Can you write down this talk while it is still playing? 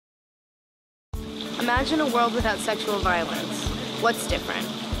Imagine a world without sexual violence. What's different?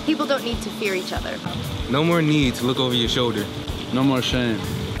 People don't need to fear each other. No more need to look over your shoulder. No more shame.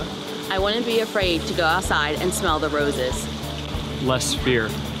 I wouldn't be afraid to go outside and smell the roses. Less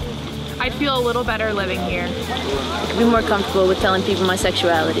fear. I'd feel a little better living here. I'd be more comfortable with telling people my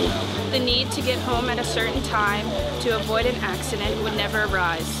sexuality. The need to get home at a certain time to avoid an accident would never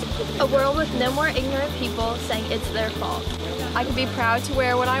arise. A world with no more ignorant people saying it's their fault. I could be proud to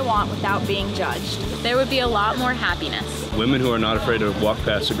wear what I want without being judged. There would be a lot more happiness. Women who are not afraid to walk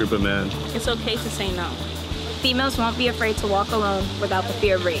past a group of men. It's okay to say no. Females won't be afraid to walk alone without the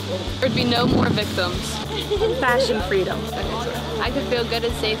fear of rape. There'd be no more victims. Fashion freedom. I could feel good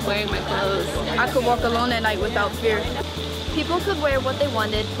and safe wearing my clothes. I could walk alone at night without fear. People could wear what they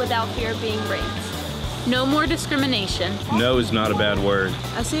wanted without fear of being raped. No more discrimination. No is not a bad word.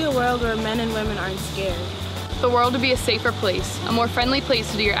 I see a world where men and women aren't scared. The world would be a safer place, a more friendly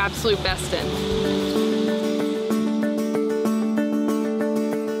place to do your absolute best in.